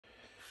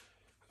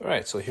All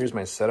right, so here's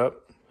my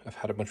setup. I've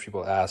had a bunch of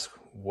people ask,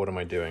 what am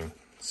I doing?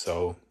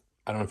 So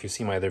I don't know if you've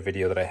seen my other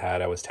video that I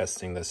had. I was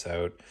testing this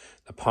out.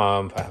 The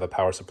pump, I have a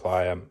power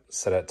supply. I'm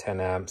set at 10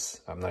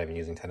 amps. I'm not even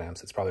using 10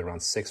 amps. It's probably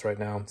around 6 right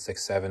now,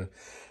 6, 7,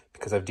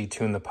 because I've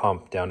detuned the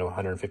pump down to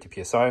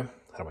 150 PSI.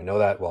 How do I know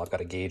that? Well, I've got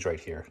a gauge right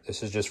here.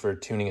 This is just for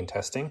tuning and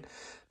testing.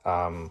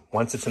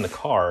 Once it's in the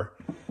car,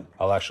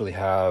 I'll actually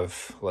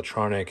have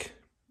electronic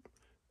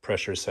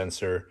pressure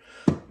sensor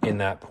in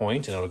that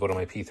point, and it'll go to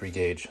my P3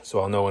 gauge. So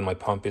I'll know when my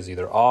pump is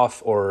either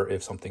off or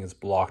if something is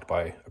blocked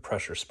by a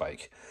pressure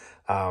spike.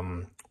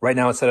 Right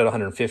now it's set at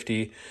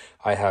 150.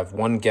 I have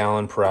 1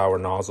 gallon per hour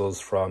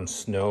nozzles from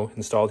Snow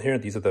installed here.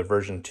 These are the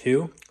version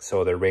 2.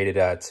 So they're rated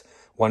at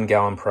 1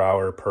 gallon per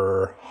hour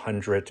per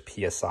 100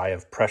 PSI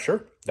of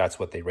pressure. That's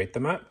what they rate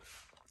them at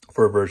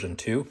for version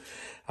 2.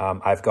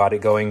 I've got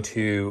it going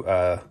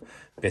to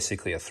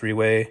basically a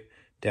 3-way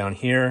down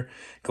here.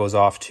 Goes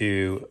off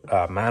to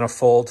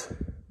manifold.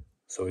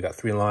 So we got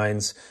 3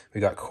 lines.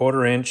 We got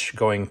 1/4 inch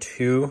going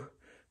to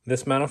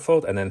this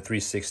manifold and then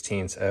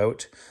 3/16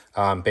 out.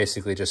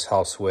 Basically just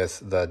helps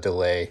with the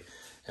delay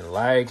and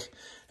lag.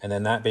 And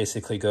then that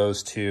basically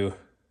goes to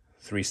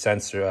 3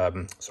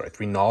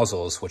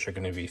 nozzles, which are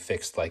going to be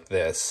fixed like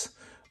this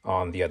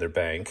on the other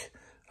bank,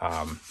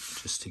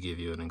 just to give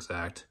you an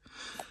exact.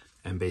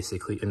 And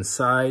basically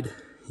inside,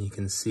 you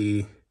can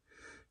see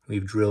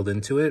we've drilled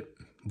into it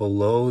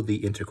below the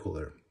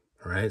intercooler.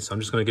 All right, so I'm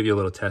just going to give you a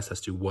little test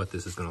as to what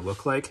this is going to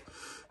look like.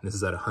 And this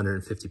is at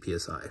 150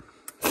 PSI. All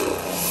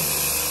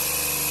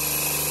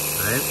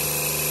right.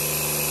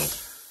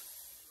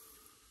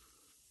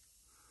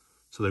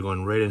 So they're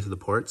going right into the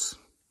ports.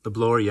 The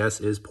blower, yes,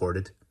 is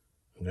ported.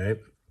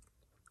 Okay.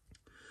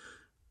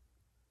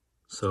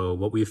 So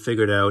what we've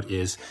figured out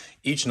is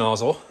each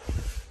nozzle,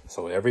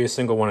 so every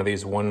single one of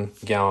these 1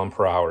 gallon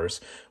per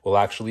hours will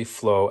actually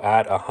flow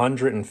at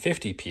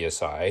 150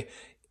 PSI.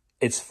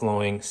 It's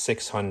flowing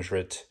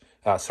 100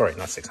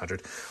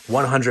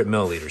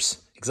 milliliters,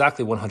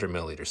 exactly 100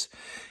 milliliters.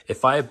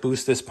 If I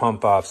boost this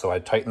pump up, so I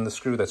tighten the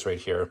screw that's right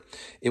here,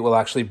 it will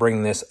actually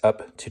bring this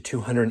up to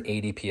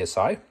 280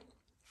 PSI.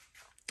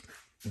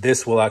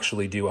 This will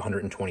actually do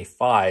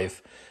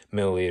 125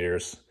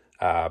 milliliters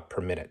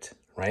per minute,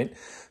 right?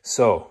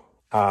 So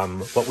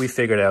what we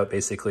figured out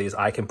basically is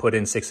I can put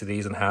in 6 of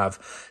these and have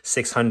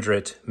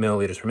 600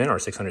 milliliters per minute or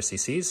 600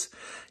 cc's.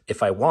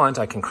 If I want,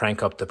 I can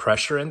crank up the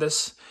pressure in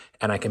this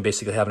and I can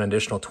basically have an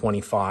additional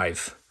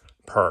 25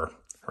 per,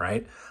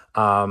 right?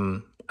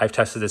 I've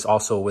tested this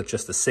also with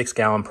just the 6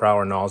 gallon per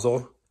hour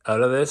nozzle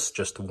out of this,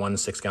 just 1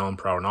 6 gallon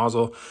per hour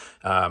nozzle.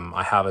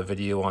 I have a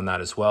video on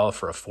that as well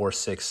for a 4,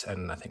 6,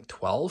 and I think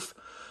 12.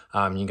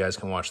 You guys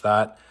can watch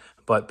that.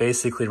 But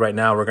basically right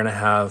now we're gonna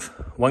have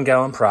 1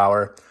 gallon per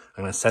hour.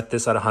 I'm gonna set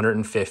this at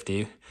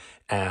 150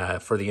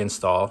 for the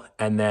install.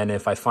 And then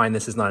if I find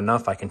this is not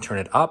enough, I can turn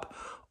it up.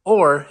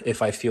 Or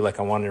if I feel like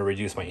I want to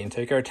reduce my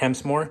intake air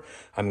temps more,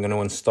 I'm going to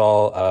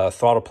install a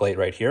throttle plate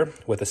right here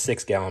with a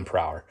 6 gallon per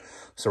hour.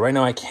 So right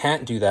now I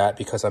can't do that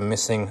because I'm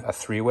missing a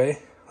 3-way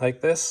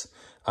like this.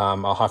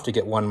 I'll have to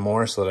get one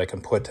more so that I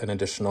can put an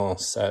additional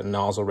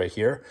nozzle right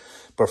here.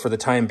 But for the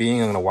time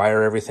being, I'm going to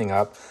wire everything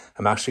up.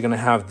 I'm actually going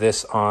to have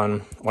this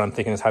on, what I'm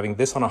thinking is having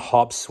this on a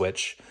Hobbs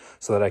switch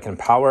so that I can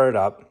power it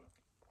up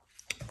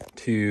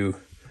to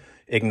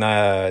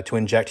ignite, to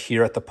inject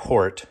here at the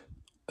port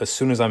as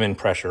soon as I'm in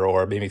pressure,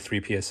 or maybe 3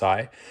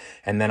 PSI.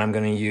 And then I'm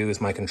going to use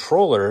my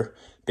controller.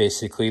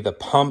 Basically, the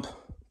pump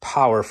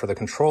power for the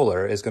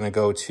controller is going to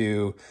go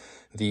to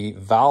the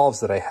valves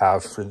that I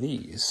have for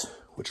these,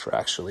 which are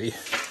actually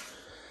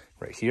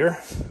right here.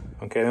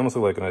 Okay, they almost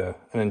look like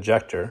an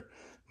injector,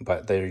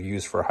 but they're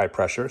used for high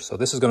pressure. So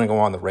this is going to go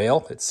on the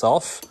rail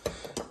itself,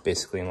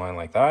 basically in line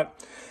like that.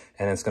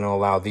 And it's going to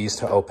allow these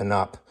to open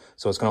up.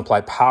 So it's going to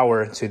apply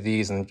power to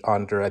these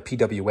under a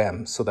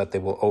PWM so that they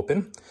will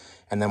open.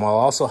 And then we'll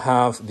also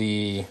have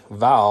the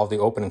valve, the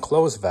open and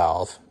close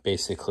valve,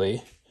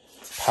 basically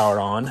powered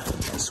on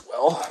as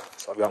well.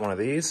 So I've got one of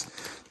these.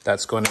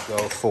 That's going to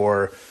go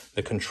for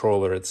the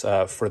controller. It's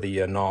for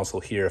the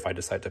nozzle here if I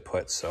decide to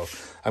put. So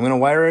I'm going to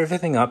wire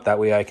everything up. That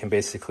way I can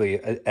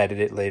basically edit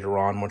it later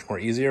on much more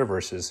easier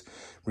versus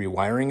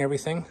rewiring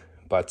everything.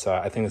 But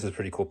I think this is a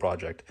pretty cool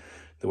project,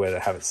 the way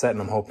that I have it set, and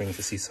I'm hoping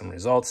to see some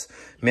results,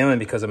 mainly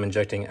because I'm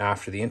injecting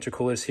after the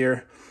intercoolers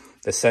here.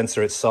 The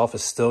sensor itself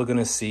is still going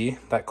to see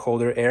that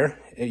colder air.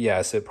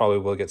 Yes, it probably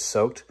will get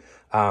soaked,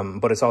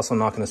 but it's also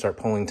not going to start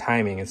pulling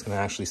timing. It's going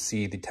to actually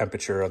see the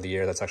temperature of the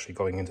air that's actually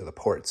going into the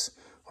ports.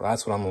 Well,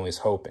 that's what I'm always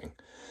hoping.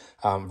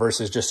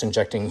 Versus just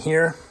injecting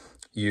here,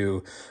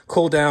 you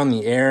cool down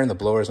the air and the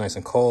blower is nice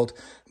and cold,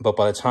 but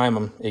by the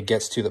time it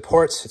gets to the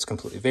ports, it's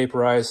completely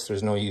vaporized.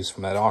 There's no use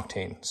from that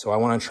octane. So I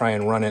want to try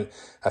and run it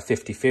at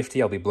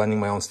 50-50. I'll be blending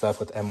my own stuff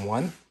with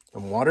M1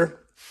 and water.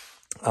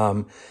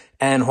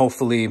 And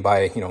hopefully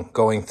by,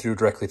 going through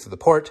directly to the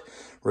port,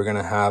 we're going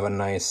to have a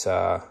nice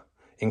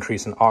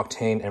increase in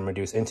octane and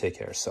reduce intake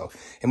air. So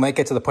it might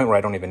get to the point where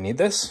I don't even need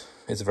this.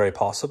 It's very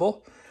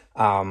possible.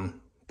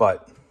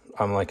 But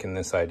I'm liking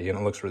this idea and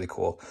it looks really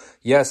cool.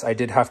 Yes, I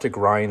did have to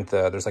grind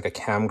there's like a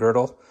cam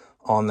girdle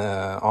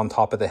on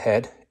top of the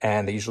head,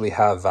 and they usually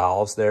have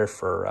valves there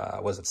for,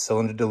 was it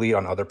cylinder delete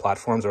on other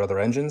platforms or other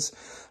engines.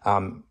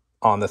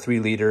 On the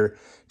 3-liter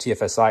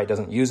TFSI, it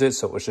doesn't use it,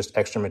 so it was just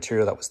extra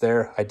material that was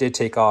there. I did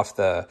take off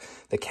the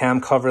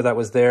cam cover that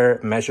was there,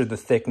 measured the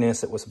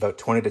thickness. It was about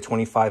 20 to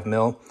 25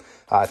 mil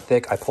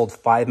thick. I pulled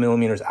 5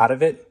 millimeters out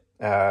of it.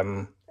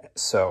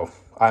 So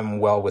I'm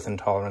well within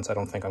tolerance. I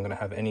don't think I'm going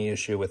to have any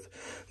issue with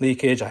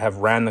leakage. I have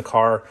ran the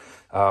car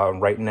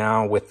right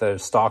now with the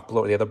stock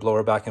blower, the other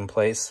blower back in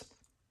place,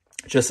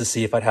 just to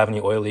see if I'd have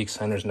any oil leaks,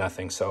 and there's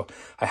nothing. So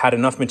I had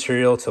enough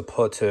material to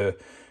put to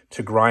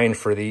grind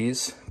for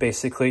these,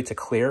 basically to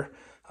clear,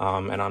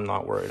 and I'm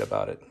not worried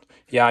about it.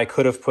 Yeah, I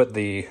could have put was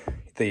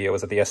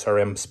it the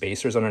SRM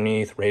spacers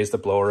underneath, raised the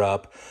blower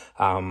up.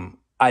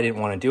 I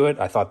didn't want to do it.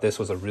 I thought this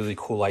was a really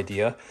cool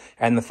idea,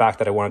 and the fact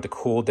that I wanted to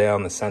cool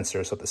down the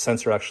sensor so the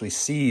sensor actually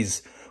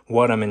sees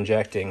what I'm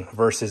injecting,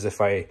 versus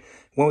if I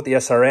went with the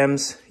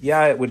SRMs,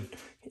 yeah, it would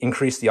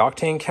increase the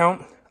octane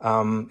count.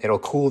 It'll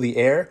cool the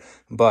air,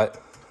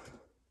 but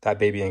that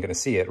baby ain't gonna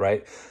see it,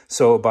 right?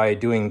 So by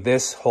doing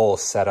this whole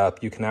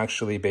setup, you can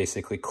actually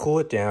basically cool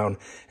it down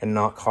and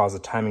not cause the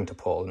timing to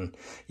pull. And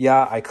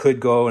yeah, I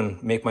could go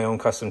and make my own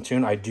custom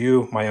tune. I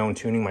do my own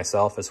tuning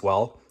myself as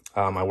well.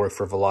 I work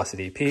for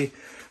Velocity EP.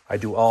 I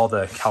do all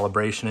the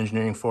calibration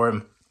engineering for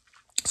him.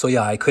 So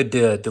yeah, I could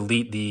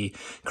delete the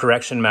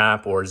correction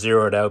map or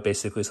zero it out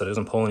basically so it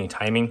doesn't pull any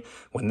timing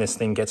when this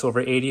thing gets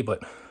over 80,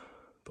 but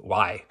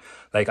why?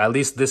 Like, at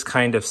least this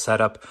kind of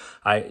setup,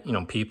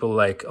 people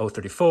like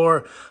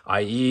 034,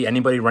 IE,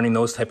 anybody running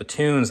those type of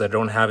tunes that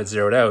don't have it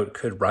zeroed out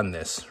could run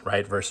this,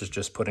 right? Versus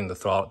just putting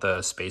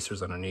the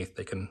spacers underneath.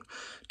 They can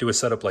do a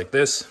setup like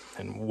this.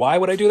 And why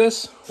would I do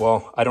this?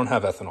 Well, I don't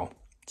have ethanol.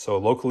 So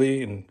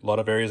locally, in a lot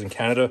of areas in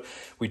Canada,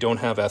 we don't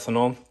have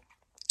ethanol.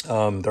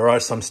 There are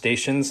some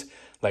stations,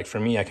 like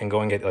for me, I can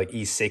go and get like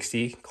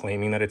E60,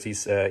 claiming that it's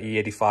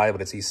E85,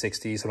 but it's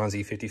E60, sometimes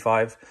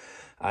E55.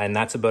 And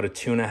that's about a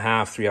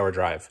 2.5, 3 hour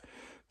drive.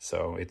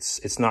 So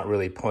it's not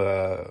really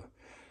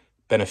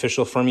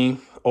beneficial for me.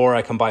 Or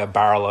I can buy a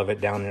barrel of it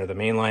down near the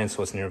main line,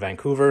 so it's near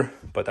Vancouver,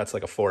 but that's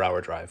like a 4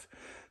 hour drive.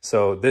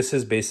 So this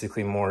is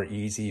basically more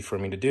easy for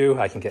me to do.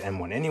 I can get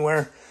M1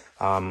 anywhere.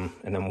 And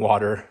then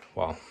water,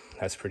 well,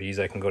 that's pretty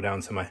easy. I can go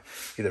down to my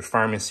either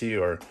pharmacy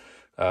or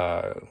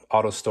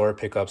auto store,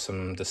 pick up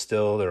some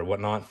distilled or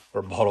whatnot,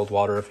 or bottled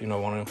water if you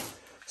don't want to.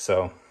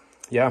 So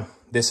yeah,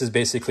 this is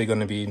basically going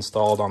to be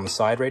installed on the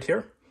side right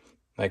here,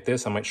 like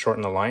this. I might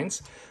shorten the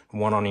lines,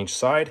 one on each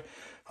side.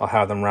 I'll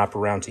have them wrap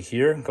around to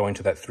here, go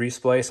into that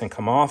 3-splice and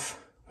come off.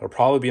 There'll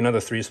probably be another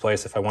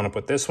 3-splice if I want to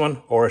put this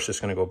one, or it's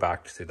just going to go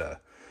back to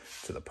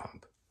the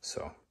pump.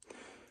 So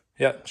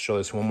yeah, show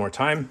this one more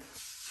time.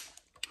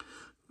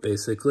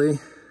 Basically,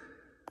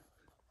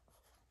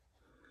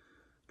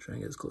 try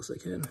and get as close as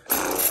I can.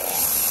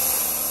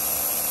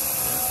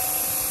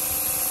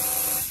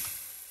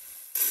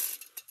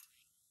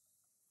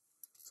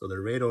 So they're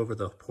right over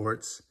the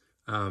ports.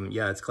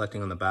 Yeah, it's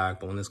collecting on the back,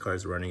 but when this car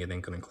is running, it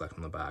ain't gonna collect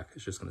on the back.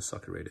 It's just gonna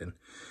suck it right in.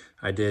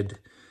 I did,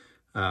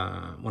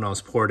 when I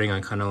was porting,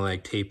 I kind of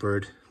like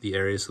tapered the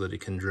area so that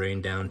it can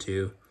drain down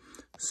too.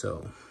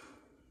 So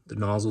the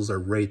nozzles are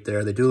right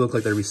there. They do look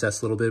like they're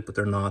recessed a little bit, but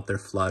they're not, they're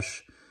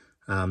flush.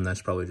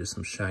 That's probably just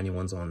some shiny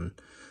ones on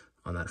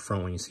that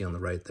front one you see on the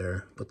right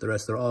there. But the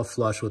rest, they're all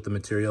flush with the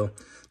material.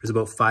 There's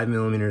about 5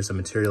 millimeters of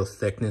material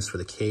thickness for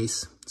the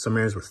case. Some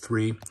areas were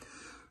 3.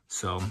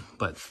 So,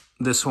 but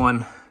this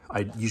one,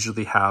 I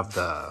usually have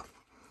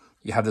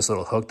you have this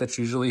little hook that's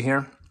usually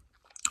here.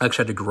 I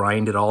actually had to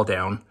grind it all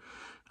down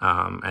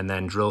and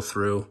then drill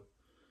through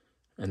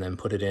and then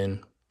put it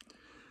in.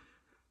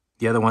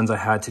 The other ones I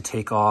had to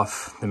take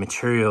off the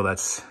material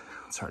it's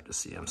hard to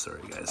see, I'm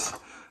sorry guys.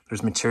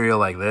 There's material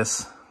like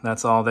this,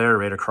 that's all there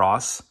right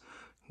across,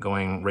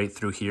 going right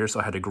through here. So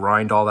I had to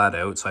grind all that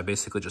out. So I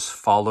basically just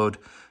followed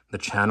the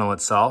channel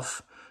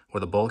itself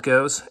where the bolt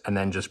goes and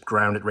then just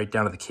ground it right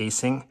down to the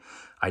casing.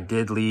 I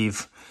did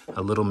leave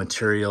a little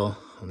material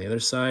on the other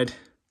side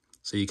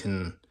so you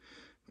can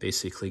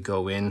basically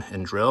go in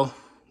and drill.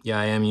 Yeah,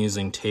 I am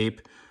using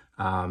tape,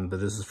 but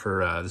this is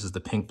this is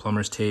the pink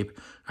plumber's tape.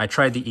 I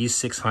tried the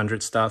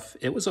E600 stuff.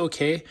 It was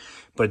okay,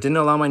 but it didn't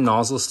allow my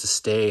nozzles to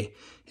stay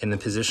in the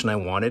position I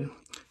wanted.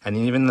 And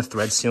even the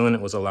thread sealant,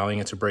 it was allowing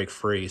it to break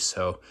free.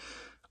 So,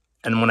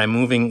 and when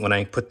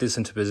I put this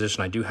into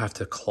position, I do have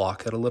to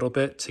clock it a little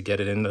bit to get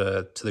it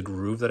into the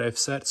groove that I've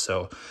set.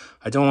 So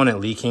I don't want it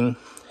leaking.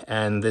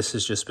 And this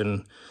has just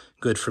been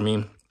good for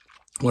me.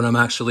 When I'm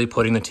actually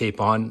putting the tape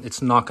on,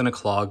 it's not going to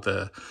clog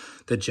the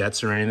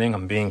jets or anything.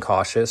 I'm being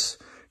cautious.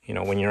 You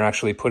know, when you're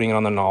actually putting it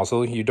on the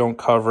nozzle, you don't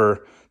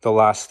cover the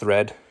last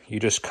thread. You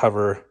just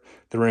cover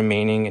the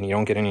remaining and you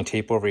don't get any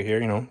tape over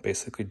here. You know,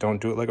 basically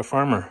don't do it like a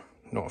farmer.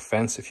 No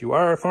offense if you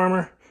are a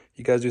farmer.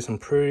 You guys do some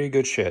pretty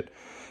good shit.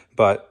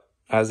 But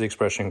as the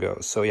expression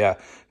goes. So yeah,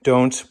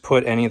 don't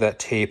put any of that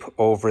tape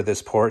over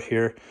this port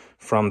here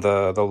from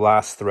the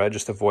last thread.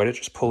 Just avoid it.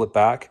 Just pull it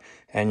back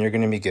and you're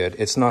going to be good.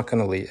 It's not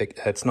going to leak.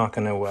 It's not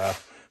going to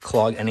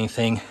clog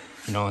anything.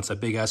 You know, it's a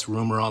big ass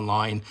rumor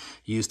online.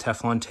 Use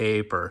Teflon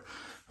tape or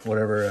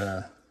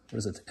whatever, what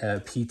is it,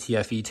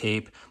 PTFE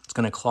tape. It's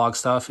gonna clog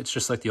stuff. It's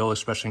just like the old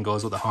expression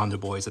goes with the Honda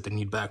boys that they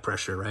need back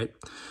pressure, right?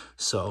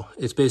 So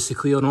it's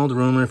basically an old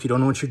rumor. If you don't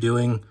know what you're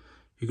doing,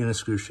 you're gonna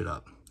screw shit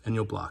up and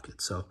you'll block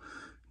it. So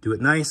do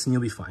it nice and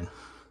you'll be fine.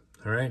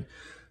 All right.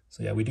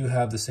 So yeah, we do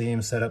have the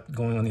same setup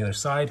going on the other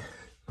side.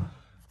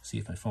 See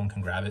if my phone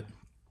can grab it.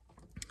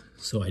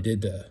 So I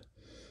did the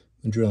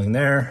drilling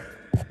there,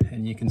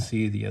 and you can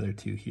see the other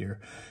two here.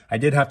 I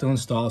did have to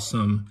install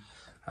some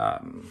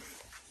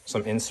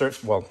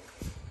inserts, well,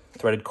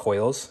 threaded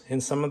coils in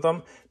some of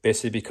them,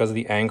 basically because of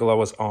the angle I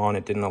was on.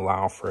 It didn't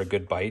allow for a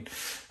good bite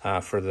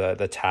for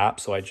the tap.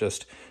 So I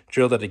just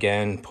drilled it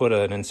again, put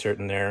an insert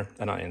in there,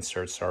 not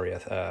insert, sorry,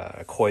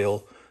 a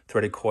coil,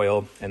 threaded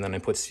coil, and then I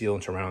put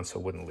sealant around so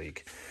it wouldn't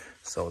leak.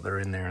 So they're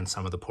in there in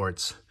some of the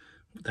ports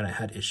that I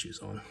had issues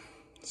on.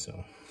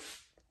 So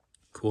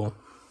cool.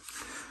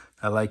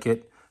 I like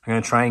it. I'm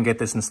gonna try and get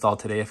this installed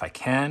today if I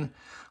can.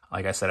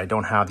 Like I said, I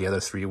don't have the other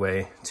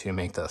three-way to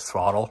make the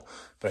throttle,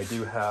 but I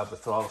do have the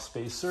throttle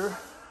spacer,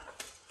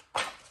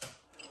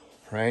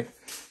 right?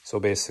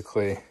 So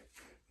basically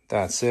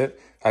that's it.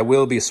 I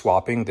will be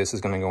swapping. This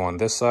is gonna go on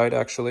this side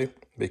actually,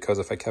 because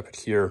if I kept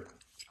it here,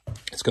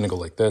 it's gonna go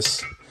like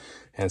this,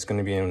 and it's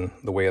gonna be in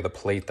the way of the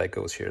plate that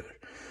goes here,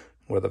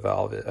 where the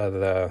valve,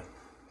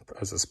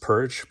 as this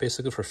purge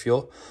basically for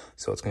fuel.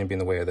 So it's going to be in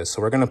the way of this.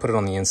 So we're going to put it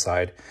on the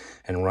inside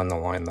and run the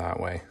line that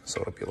way. So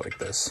it'll be like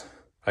this.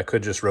 I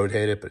could just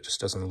rotate it, but it just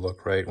doesn't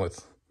look right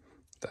with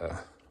the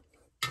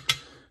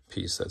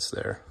piece that's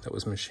there that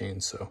was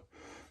machined. So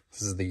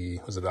this is the,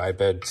 was it the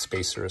iBed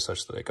spacer or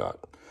such that I got.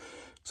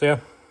 So yeah,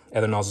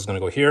 other nozzle is going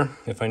to go here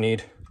if I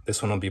need.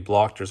 This one will be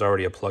blocked. There's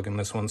already a plug in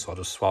this one, so I'll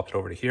just swap it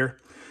over to here.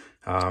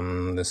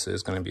 This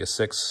is going to be a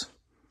 6.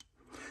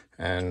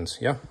 And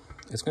yeah,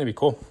 it's going to be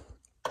cool.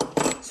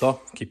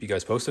 So keep you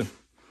guys posted.